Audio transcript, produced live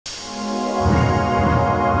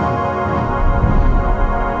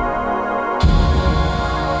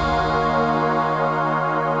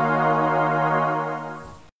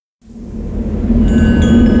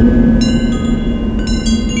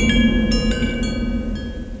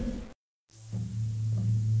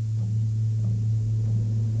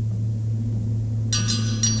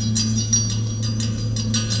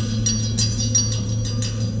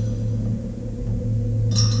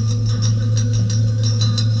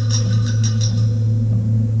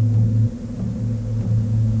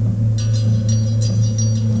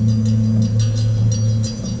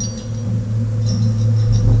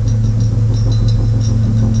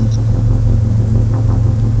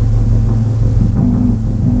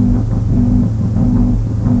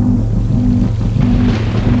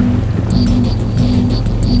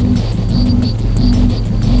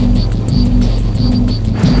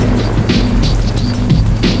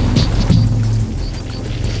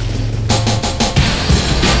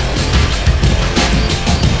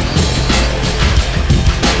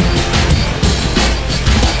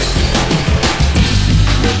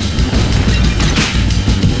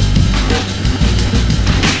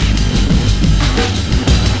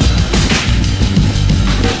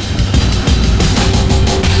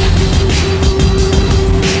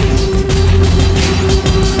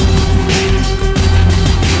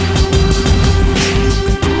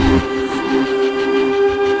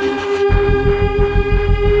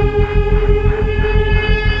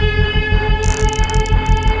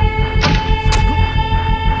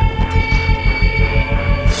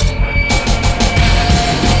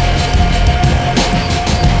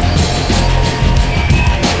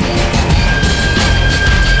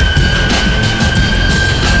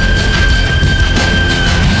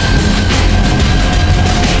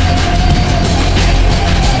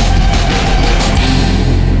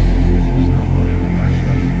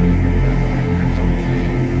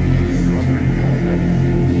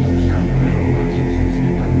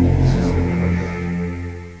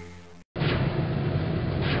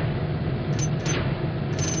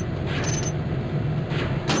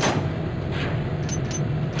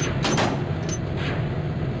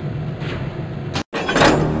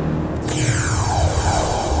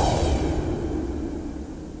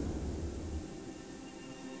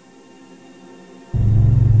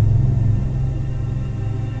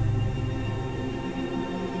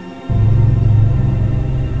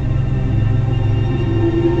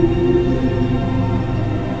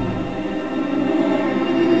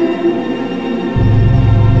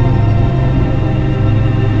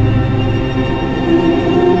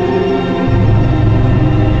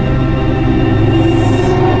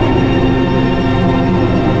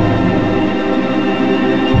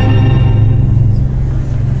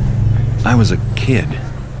kid.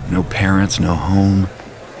 No parents, no home.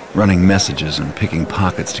 Running messages and picking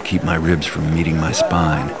pockets to keep my ribs from meeting my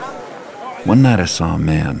spine. One night I saw a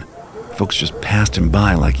man. Folks just passed him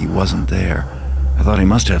by like he wasn't there. I thought he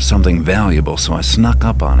must have something valuable, so I snuck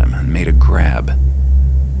up on him and made a grab.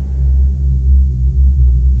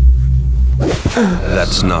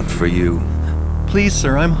 That's not for you. Please,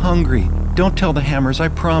 sir, I'm hungry. Don't tell the Hammers, I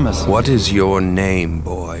promise. What is your name,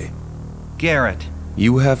 boy? Garrett.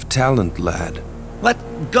 You have talent, lad. Let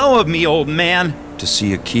go of me, old man! To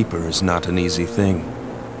see a keeper is not an easy thing,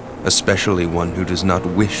 especially one who does not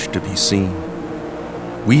wish to be seen.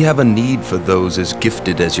 We have a need for those as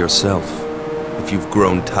gifted as yourself. If you've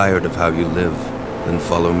grown tired of how you live, then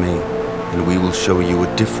follow me, and we will show you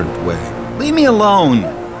a different way. Leave me alone!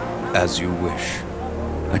 As you wish.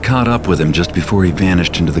 I caught up with him just before he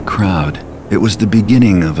vanished into the crowd. It was the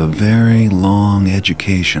beginning of a very long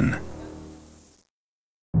education.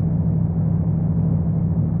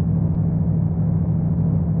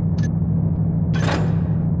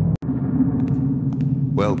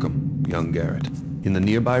 Welcome, young Garrett. In the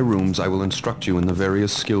nearby rooms, I will instruct you in the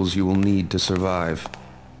various skills you will need to survive.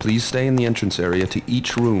 Please stay in the entrance area to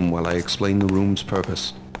each room while I explain the room's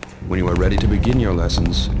purpose. When you are ready to begin your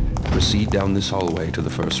lessons, proceed down this hallway to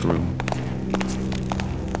the first room.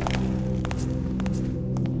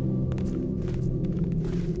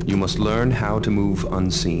 You must learn how to move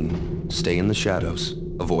unseen. Stay in the shadows.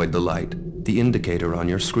 Avoid the light. The indicator on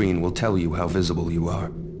your screen will tell you how visible you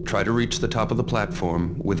are. Try to reach the top of the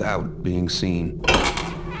platform without being seen.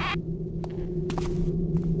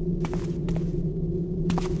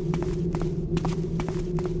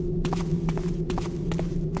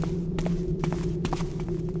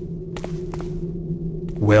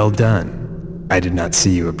 Well done. I did not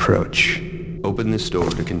see you approach. Open this door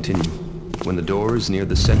to continue. When the door is near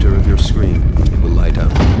the center of your screen, it will light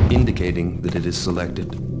up, indicating that it is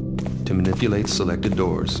selected. To manipulate selected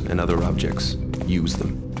doors and other objects, use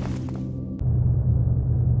them.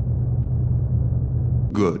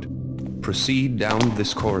 Good. Proceed down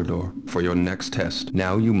this corridor for your next test.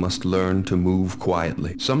 Now you must learn to move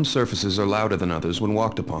quietly. Some surfaces are louder than others when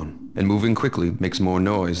walked upon, and moving quickly makes more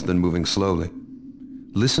noise than moving slowly.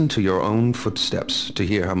 Listen to your own footsteps to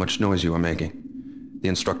hear how much noise you are making. The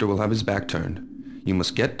instructor will have his back turned. You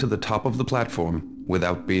must get to the top of the platform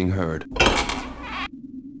without being heard.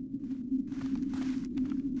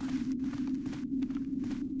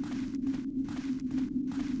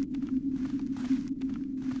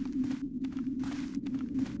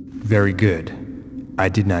 Very good. I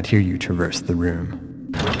did not hear you traverse the room.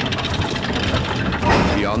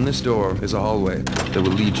 Beyond this door is a hallway that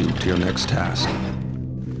will lead you to your next task.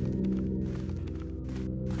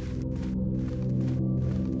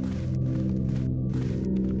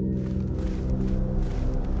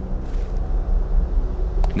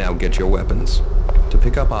 Now get your weapons. To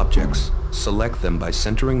pick up objects, select them by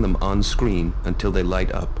centering them on screen until they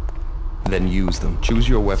light up. Then use them. Choose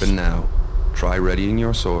your weapon now. Try readying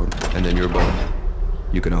your sword, and then your bow.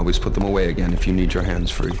 You can always put them away again if you need your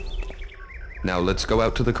hands free. Now let's go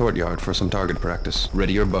out to the courtyard for some target practice.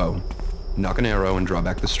 Ready your bow. Knock an arrow and draw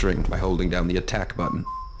back the string by holding down the attack button.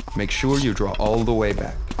 Make sure you draw all the way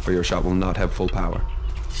back, or your shot will not have full power.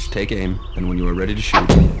 Take aim, and when you are ready to shoot,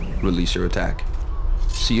 release your attack.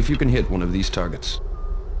 See if you can hit one of these targets.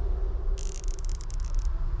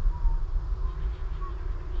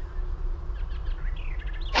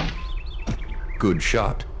 Good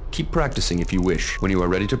shot. Keep practicing if you wish. When you are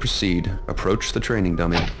ready to proceed, approach the training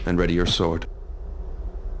dummy and ready your sword.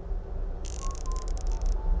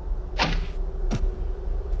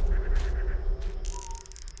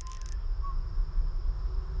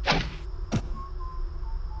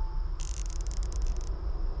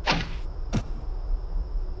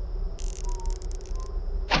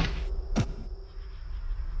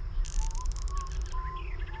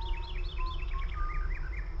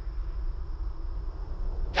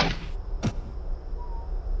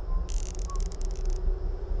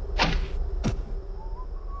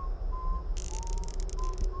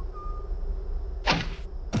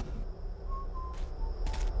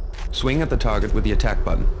 Swing at the target with the attack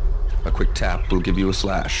button. A quick tap will give you a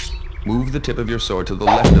slash. Move the tip of your sword to the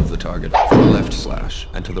left of the target for a left slash,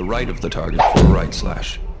 and to the right of the target for a right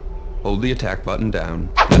slash. Hold the attack button down,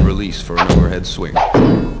 and release for an overhead swing.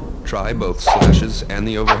 Try both slashes and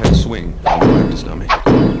the overhead swing on the practice dummy.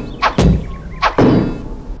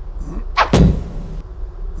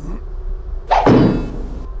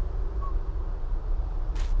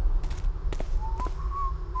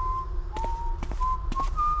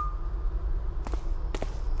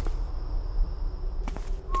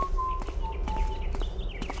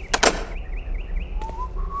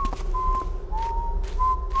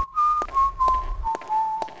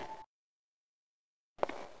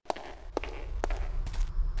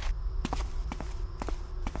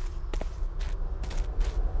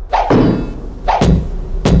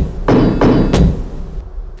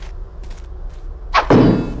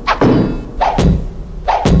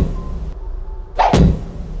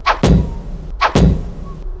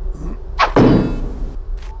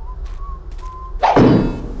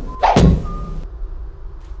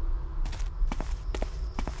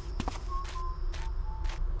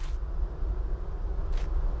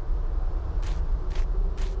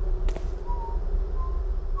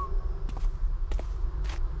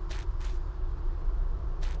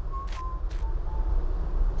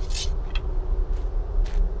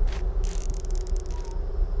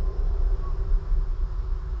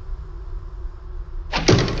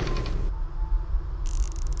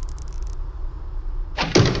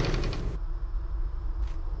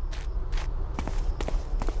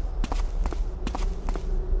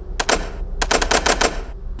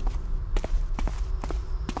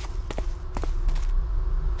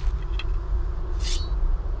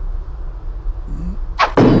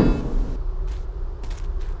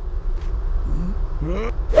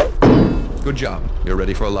 Good job. You're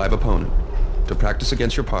ready for a live opponent. To practice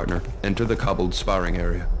against your partner, enter the cobbled sparring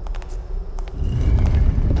area.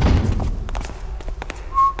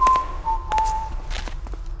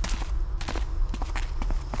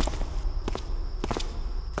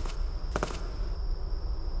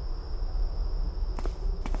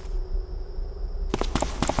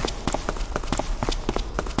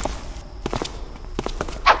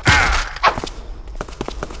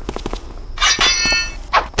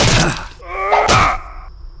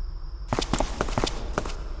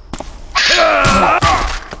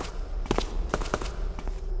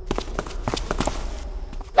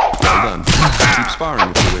 Keep sparring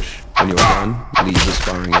if you wish. When you're done, leave the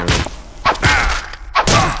sparring area.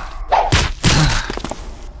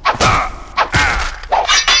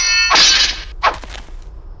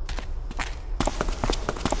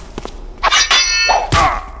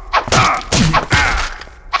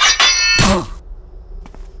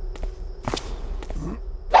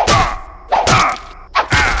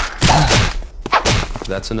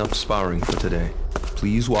 That's enough sparring for today.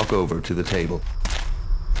 Please walk over to the table.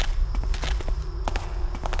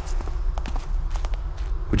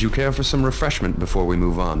 Would you care for some refreshment before we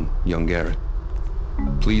move on, young Garrett?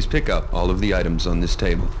 Please pick up all of the items on this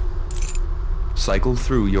table. Cycle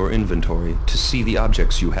through your inventory to see the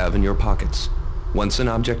objects you have in your pockets. Once an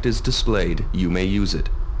object is displayed, you may use it.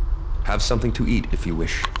 Have something to eat if you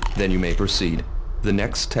wish. Then you may proceed. The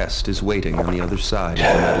next test is waiting on the other side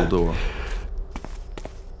of the metal door.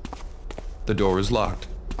 The door is locked,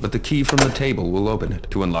 but the key from the table will open it.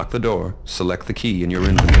 To unlock the door, select the key in your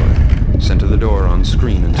inventory. Center the door on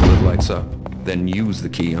screen until it lights up. Then use the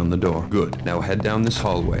key on the door. Good. Now head down this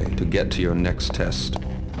hallway to get to your next test.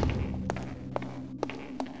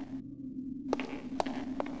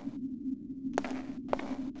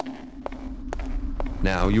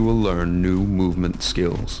 Now you will learn new movement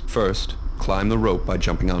skills. First, climb the rope by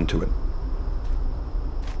jumping onto it.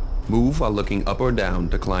 Move while looking up or down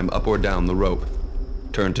to climb up or down the rope.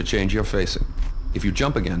 Turn to change your facing. If you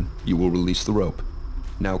jump again, you will release the rope.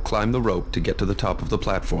 Now climb the rope to get to the top of the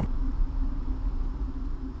platform.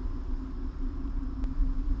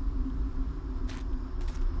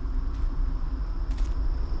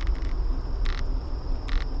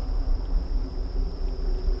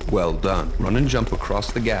 Well done. Run and jump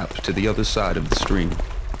across the gap to the other side of the stream.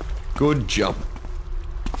 Good jump.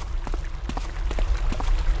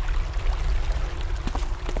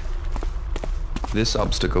 This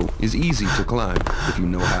obstacle is easy to climb if you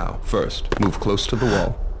know how. First, move close to the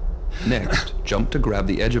wall. Next, jump to grab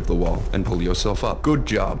the edge of the wall and pull yourself up. Good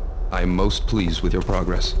job. I am most pleased with your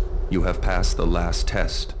progress. You have passed the last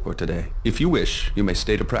test for today. If you wish, you may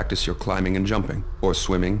stay to practice your climbing and jumping, or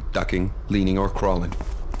swimming, ducking, leaning, or crawling.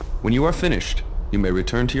 When you are finished, you may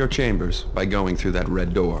return to your chambers by going through that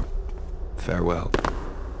red door. Farewell.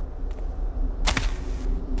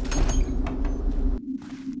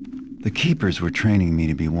 The keepers were training me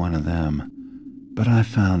to be one of them, but I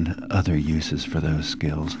found other uses for those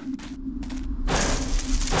skills.